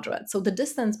pretty moderate. So the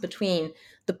distance between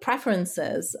the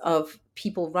preferences of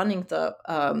people running the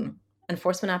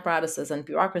enforcement apparatuses and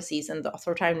bureaucracies and the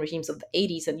authoritarian regimes of the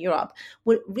 80s in Europe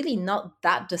were really not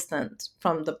that distant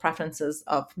from the preferences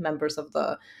of members of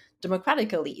the democratic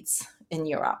elites in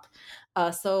Europe.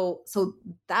 So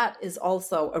that is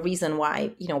also a reason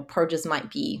why purges might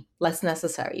be less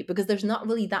necessary, because there's not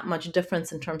really that much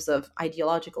difference in terms of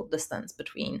ideological distance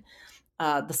between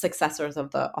the successors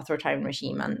of the authoritarian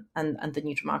regime and the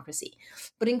new democracy.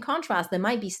 But in contrast, there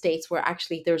might be states where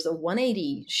actually there's a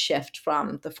 180 shift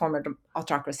from the former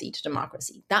autocracy to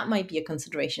democracy. That might be a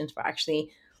consideration for actually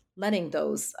letting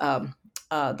those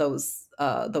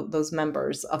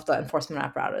members of the enforcement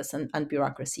apparatus and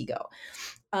bureaucracy go.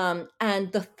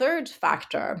 And the third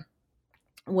factor,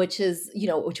 which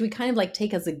we kind of like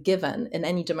take as a given in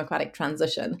any democratic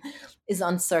transition, is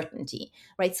uncertainty,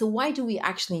 right? So why do we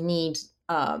actually need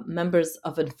members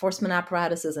of enforcement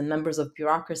apparatuses and members of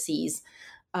bureaucracies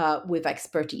with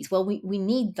expertise? Well, we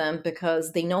need them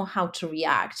because they know how to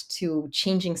react to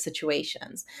changing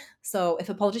situations. So if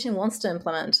a politician wants to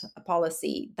implement a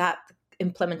policy, that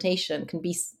implementation can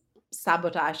be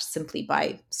sabotaged simply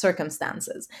by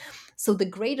circumstances. So the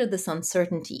greater this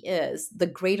uncertainty is, the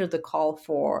greater the call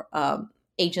for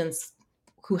agents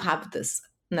who have this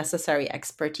necessary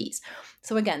expertise.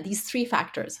 So again, these three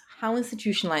factors: how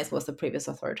institutionalized was the previous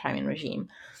authoritarian regime,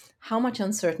 how much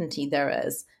uncertainty there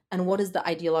is, and what is the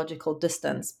ideological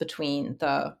distance between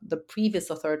the previous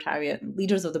authoritarian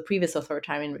leaders of the previous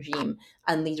authoritarian regime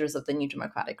and leaders of the new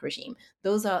democratic regime.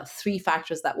 Those are three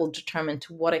factors that will determine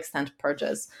to what extent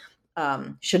purges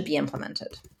should be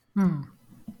implemented.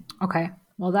 Okay,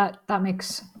 well that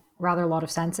makes rather a lot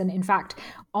of sense. And in fact,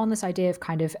 on this idea of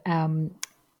kind of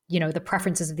the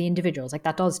preferences of the individuals, like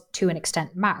that does to an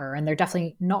extent matter, and they're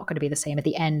definitely not going to be the same at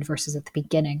the end versus at the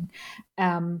beginning.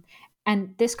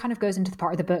 And this kind of goes into the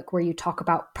part of the book where you talk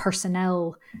about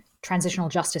personnel transitional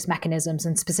justice mechanisms,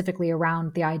 and specifically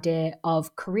around the idea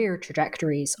of career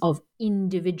trajectories of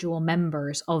individual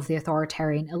members of the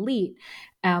authoritarian elite,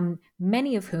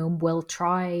 many of whom will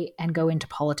try and go into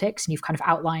politics. And you've kind of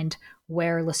outlined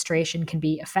where lustration can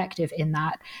be effective in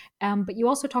that. But you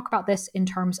also talk about this in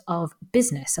terms of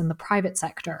business and the private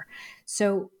sector.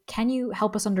 So can you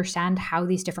help us understand how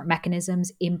these different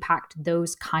mechanisms impact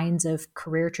those kinds of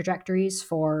career trajectories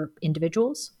for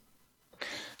individuals?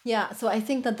 Yeah, so I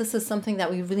think that this is something that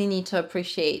we really need to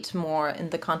appreciate more in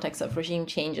the context of regime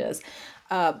changes.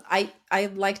 I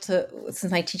like to,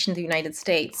 since I teach in the United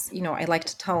States, I like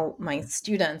to tell my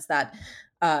students that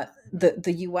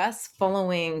the U.S.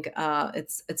 following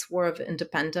its War of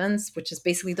Independence, which is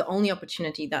basically the only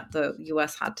opportunity that the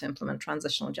U.S. had to implement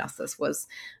transitional justice, was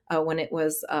when it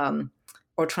was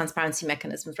or transparency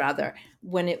mechanisms rather,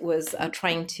 when it was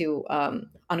trying to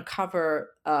uncover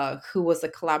who was a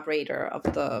collaborator of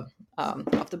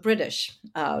the British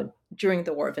during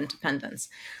the War of Independence.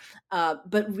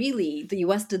 But really, the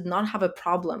U.S. did not have a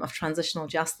problem of transitional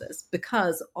justice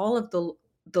because all of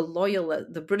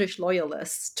the British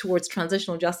loyalists towards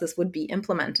transitional justice would be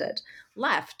implemented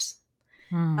left.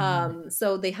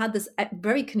 So they had this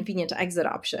very convenient exit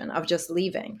option of just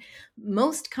leaving.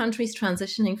 Most countries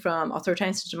transitioning from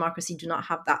authoritarianism to democracy do not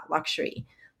have that luxury.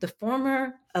 The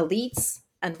former elites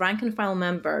and rank and file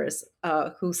members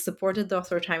who supported the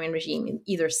authoritarian regime,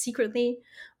 either secretly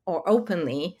or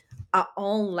openly, are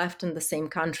all left in the same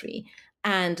country.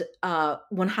 And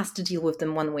one has to deal with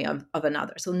them one way or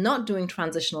another. So not doing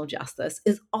transitional justice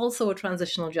is also a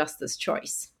transitional justice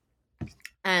choice.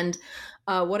 And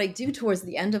what I do towards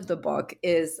the end of the book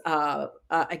is,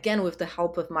 again, with the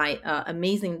help of my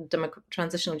amazing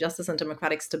Transitional Justice and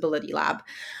Democratic Stability Lab,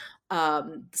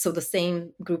 so the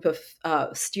same group of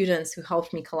students who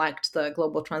helped me collect the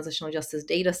global transitional justice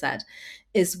data set,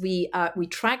 is we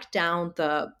tracked down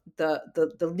the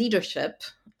leadership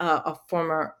of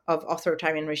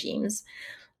authoritarian regimes.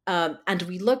 And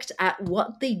we looked at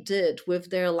what they did with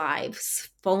their lives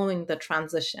following the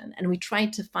transition. And we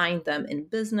tried to find them in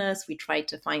business. We tried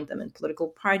to find them in political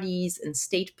parties, in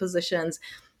state positions.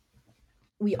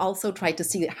 We also tried to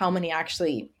see how many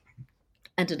actually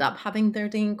ended up having their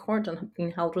day in court and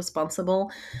being held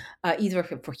responsible, either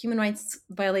for human rights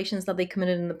violations that they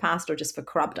committed in the past or just for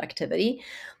corrupt activity.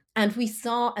 And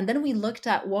then we looked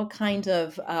at what kind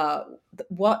of,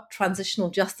 what transitional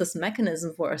justice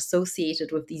mechanisms were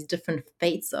associated with these different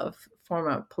fates of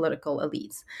former political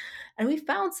elites. And we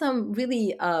found some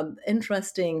really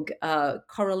interesting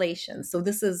correlations. So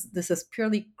this is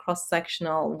purely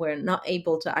cross-sectional. We're not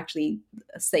able to actually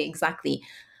say exactly,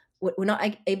 we're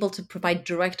not able to provide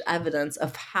direct evidence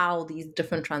of how these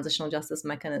different transitional justice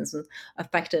mechanisms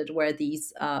affected where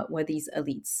these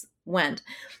elites went.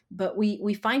 But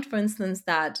we find, for instance,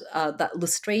 that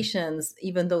lustrations,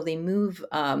 even though they move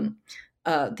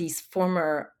these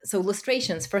former, so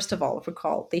lustrations, first of all,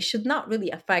 recall, they should not really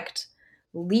affect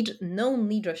known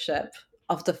leadership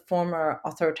of the former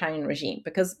authoritarian regime,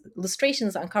 because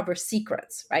lustrations uncover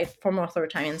secrets, right? Former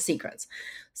authoritarian secrets.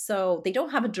 So they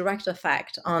don't have a direct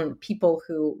effect on people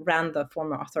who ran the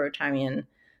former authoritarian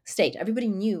state. Everybody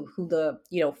knew who the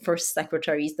first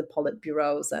secretaries, the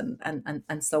politburos,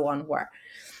 and so on were.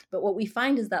 But what we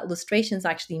find is that lustrations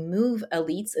actually move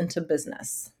elites into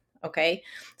business. Okay,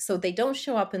 so they don't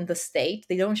show up in the state,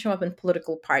 they don't show up in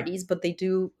political parties, but they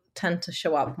do tend to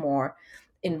show up more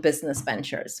in business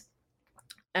ventures.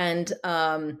 And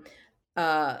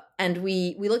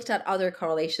we looked at other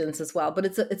correlations as well, but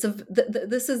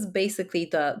this is basically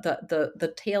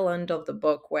the tail end of the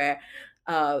book where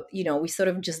we sort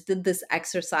of just did this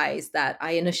exercise that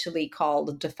I initially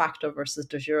called de facto versus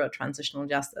de jure transitional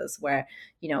justice, where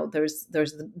there's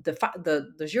the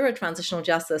de jure transitional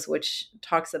justice, which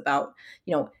talks about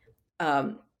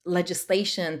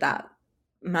legislation that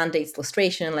mandates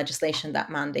lustration, legislation that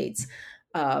mandates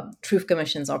truth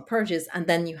commissions or purges, and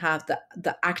then you have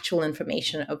the actual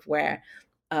information of where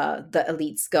the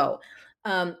elites go.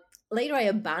 later I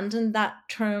abandoned that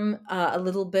term a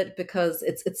little bit because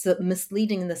it's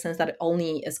misleading in the sense that it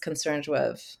only is concerned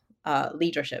with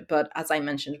leadership. But as I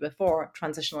mentioned before,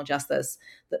 transitional justice,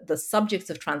 the subjects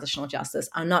of transitional justice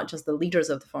are not just the leaders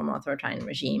of the former authoritarian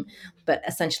regime, but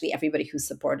essentially everybody who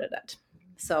supported it.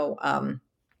 So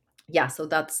so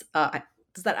that's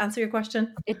does that answer your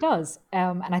question? It does.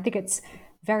 And I think it's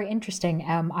very interesting.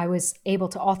 I was able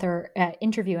to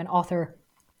interview an author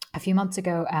a few months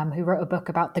ago who wrote a book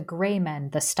about the Grey Men,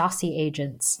 the Stasi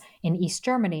agents in East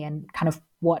Germany, and kind of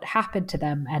what happened to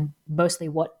them, and mostly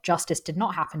what justice did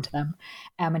not happen to them.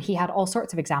 And he had all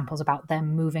sorts of examples about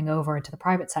them moving over into the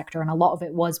private sector. And a lot of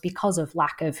it was because of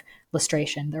lack of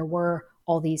lustration. There were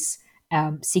all these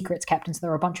secrets kept. And so there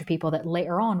were a bunch of people that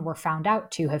later on were found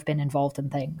out to have been involved in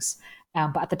things.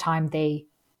 But at the time they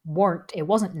weren't, it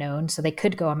wasn't known. So they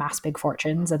could go amass big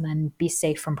fortunes and then be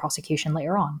safe from prosecution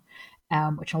later on,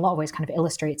 which in a lot of ways kind of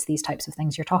illustrates these types of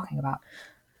things you're talking about.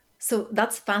 So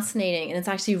that's fascinating, and it's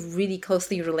actually really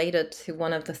closely related to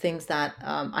one of the things that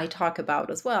I talk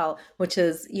about as well, which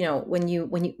is when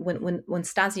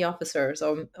Stasi officers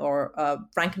or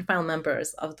rank and file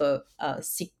members of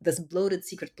this bloated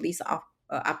secret police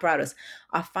apparatus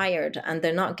are fired and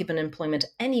they're not given employment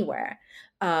anywhere.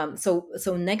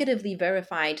 So negatively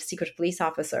verified secret police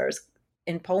officers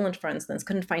in Poland, for instance,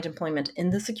 couldn't find employment in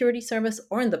the security service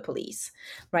or in the police,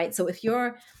 right? So if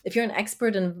you're an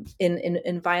expert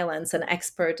in violence, an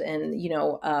expert in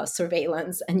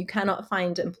surveillance, and you cannot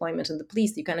find employment in the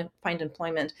police, you cannot find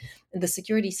employment in the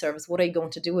security service, what are you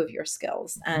going to do with your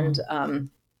skills? And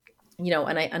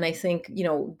and I think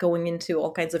going into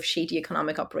all kinds of shady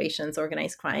economic operations,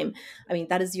 organized crime, I mean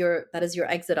that is your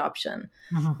exit option.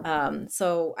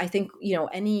 So I think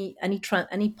any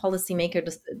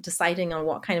policymaker deciding on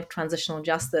what kind of transitional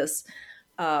justice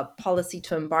policy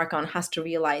to embark on has to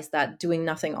realize that doing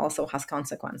nothing also has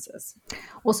consequences.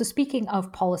 Well, so speaking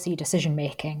of policy decision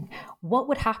making, what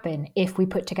would happen if we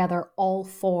put together all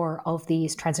 4 of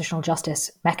these transitional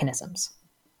justice mechanisms?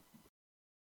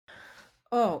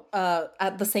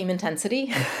 At the same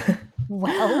intensity.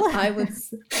 Well, I would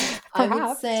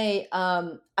say,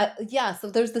 so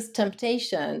there's this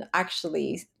temptation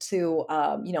actually to,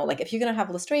 like if you're going to have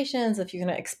illustrations, if you're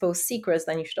going to expose secrets,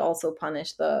 then you should also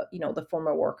punish the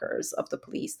former workers of the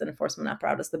police, the enforcement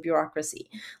apparatus, the bureaucracy.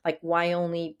 Like, why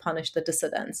only punish the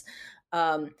dissidents?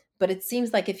 But it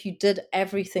seems like if you did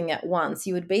everything at once,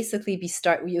 you would basically be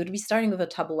starting with a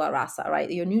tabula rasa, right?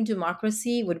 Your new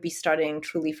democracy would be starting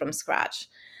truly from scratch.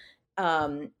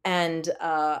 I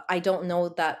don't know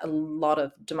that a lot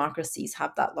of democracies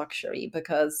have that luxury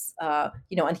because,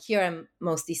 and here I'm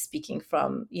mostly speaking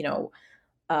from,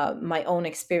 my own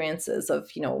experiences of,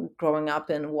 growing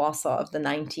up in Warsaw of the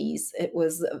 90s. It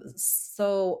was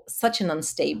such an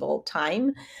unstable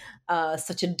time,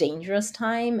 such a dangerous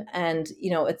time. And,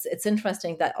 it's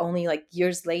interesting that only like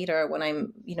years later when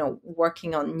I'm,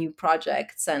 working on new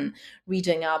projects and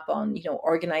reading up on,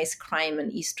 organized crime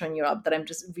in Eastern Europe, that I'm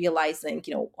just realizing,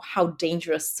 how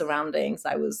dangerous surroundings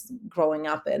I was growing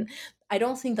up in. I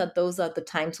don't think that those are the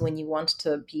times when you want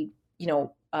to be,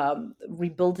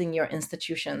 rebuilding your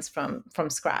institutions from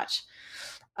scratch.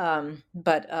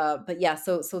 But yeah,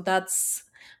 so that's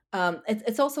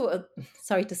it's also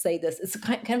sorry to say this, it's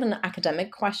kind of an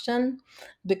academic question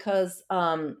because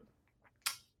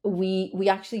we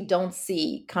actually don't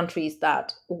see countries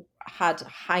that had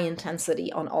high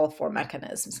intensity on all 4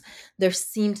 mechanisms. There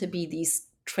seem to be these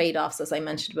trade-offs, as I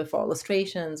mentioned before,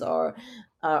 illustrations or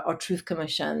truth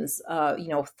commissions,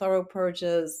 thorough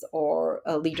purges or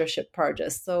leadership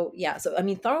purges. So I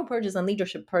mean, thorough purges and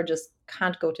leadership purges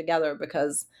can't go together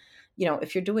because,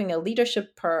 if you're doing a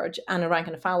leadership purge and a rank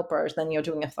and file purge, then you're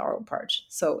doing a thorough purge.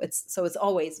 So it's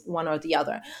always one or the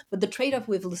other. But the trade-off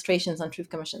with illustrations and truth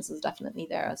commissions is definitely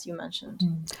there, as you mentioned.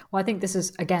 Well, I think this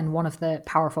is, again, one of the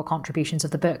powerful contributions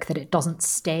of the book, that it doesn't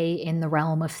stay in the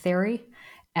realm of theory.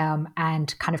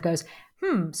 And kind of goes,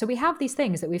 so we have these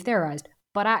things that we've theorized,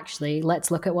 but actually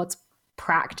let's look at what's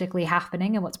practically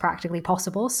happening and what's practically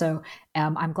possible. So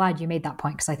I'm glad you made that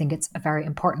point because I think it's a very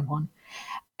important one.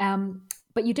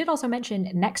 But you did also mention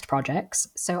next projects.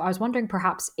 So I was wondering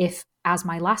perhaps if, as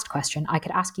my last question, I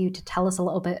could ask you to tell us a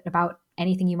little bit about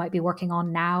anything you might be working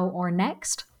on now or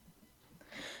next.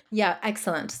 Yeah,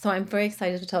 excellent. So I'm very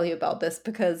excited to tell you about this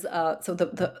because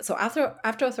so after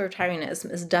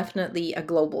authoritarianism is definitely a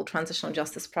global transitional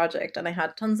justice project, and I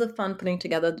had tons of fun putting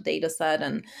together the data set,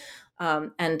 and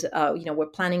we're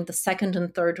planning the 2nd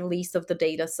and 3rd release of the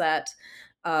data set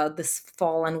this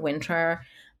fall and winter.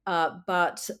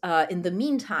 But in the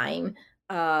meantime,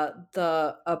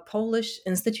 the Polish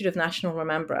Institute of National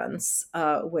Remembrance,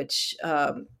 which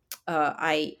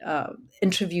I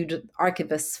interviewed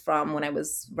archivists from when I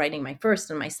was writing my first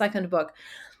and my second book,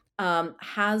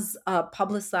 has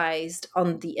publicized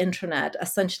on the internet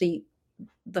essentially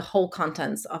the whole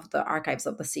contents of the archives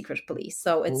of the secret police.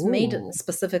 So it's made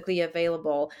specifically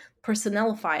available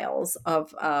personnel files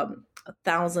of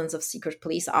thousands of secret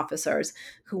police officers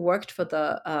who worked for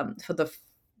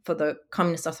the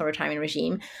communist authoritarian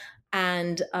regime,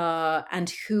 and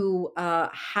who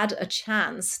had a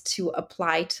chance to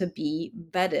apply to be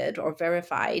vetted or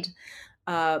verified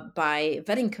by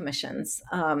vetting commissions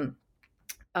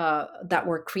that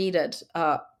were created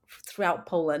throughout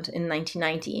Poland in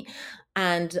 1990.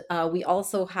 And we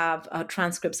also have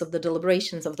transcripts of the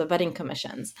deliberations of the vetting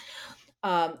commissions.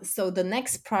 So the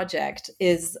next project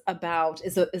it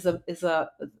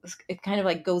kind of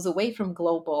like goes away from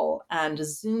global and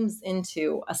zooms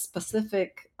into a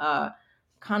specific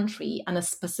country and a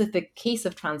specific case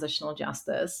of transitional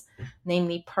justice,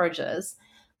 namely purges.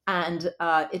 And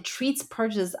it treats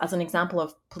purges as an example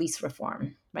of police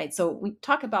reform, right? So we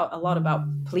talk a lot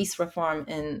about police reform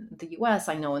in the US,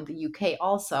 I know in the UK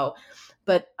also,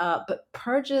 but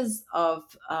purges of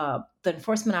the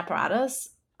enforcement apparatus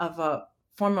of a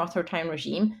former authoritarian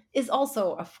regime is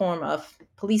also a form of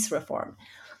police reform.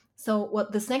 So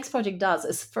what this next project does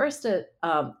is first it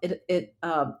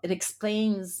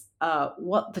explains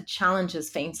what the challenges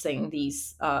facing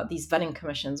these vetting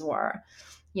commissions were.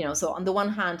 So on the one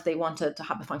hand, they wanted to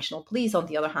have a functional police. On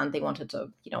the other hand, they wanted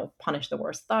to, punish the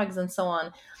worst thugs and so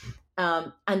on.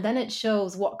 And then it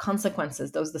shows what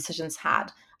consequences those decisions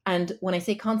had. And when I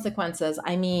say consequences,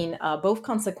 I mean both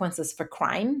consequences for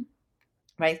crime,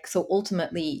 right? So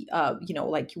ultimately,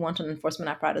 like you want an enforcement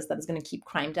apparatus that is going to keep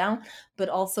crime down, but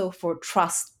also for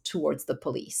trust towards the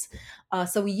police.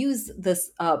 So we use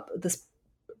this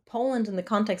Poland in the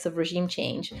context of regime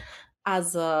change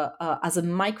as a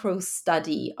micro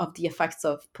study of the effects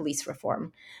of police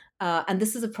reform. And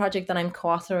this is a project that I'm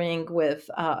co-authoring with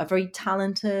a very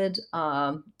talented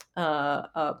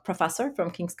professor from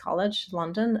King's College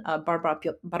London, Barbara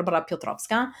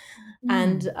Piotrowska.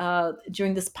 And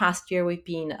during this past year, we've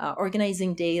been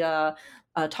organizing data,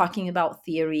 talking about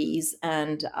theories,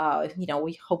 and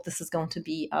we hope this is going to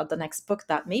be the next book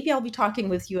that maybe I'll be talking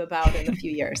with you about in a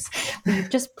few years. You've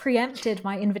just preempted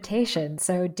my invitation,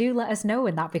 so do let us know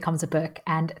when that becomes a book,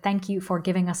 and thank you for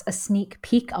giving us a sneak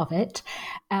peek of it.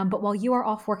 But while you are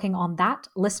off working on that,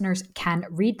 listeners can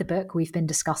read the book we've been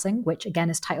discussing, which again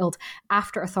is titled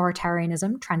After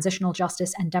Authoritarianism, Transitional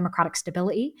Justice and Democratic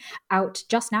Stability, out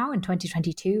just now in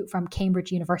 2022 from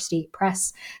Cambridge University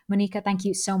Press. Monika, thank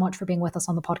you so much for being with us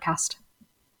on the podcast.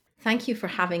 Thank you for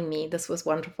having me. This was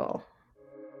wonderful.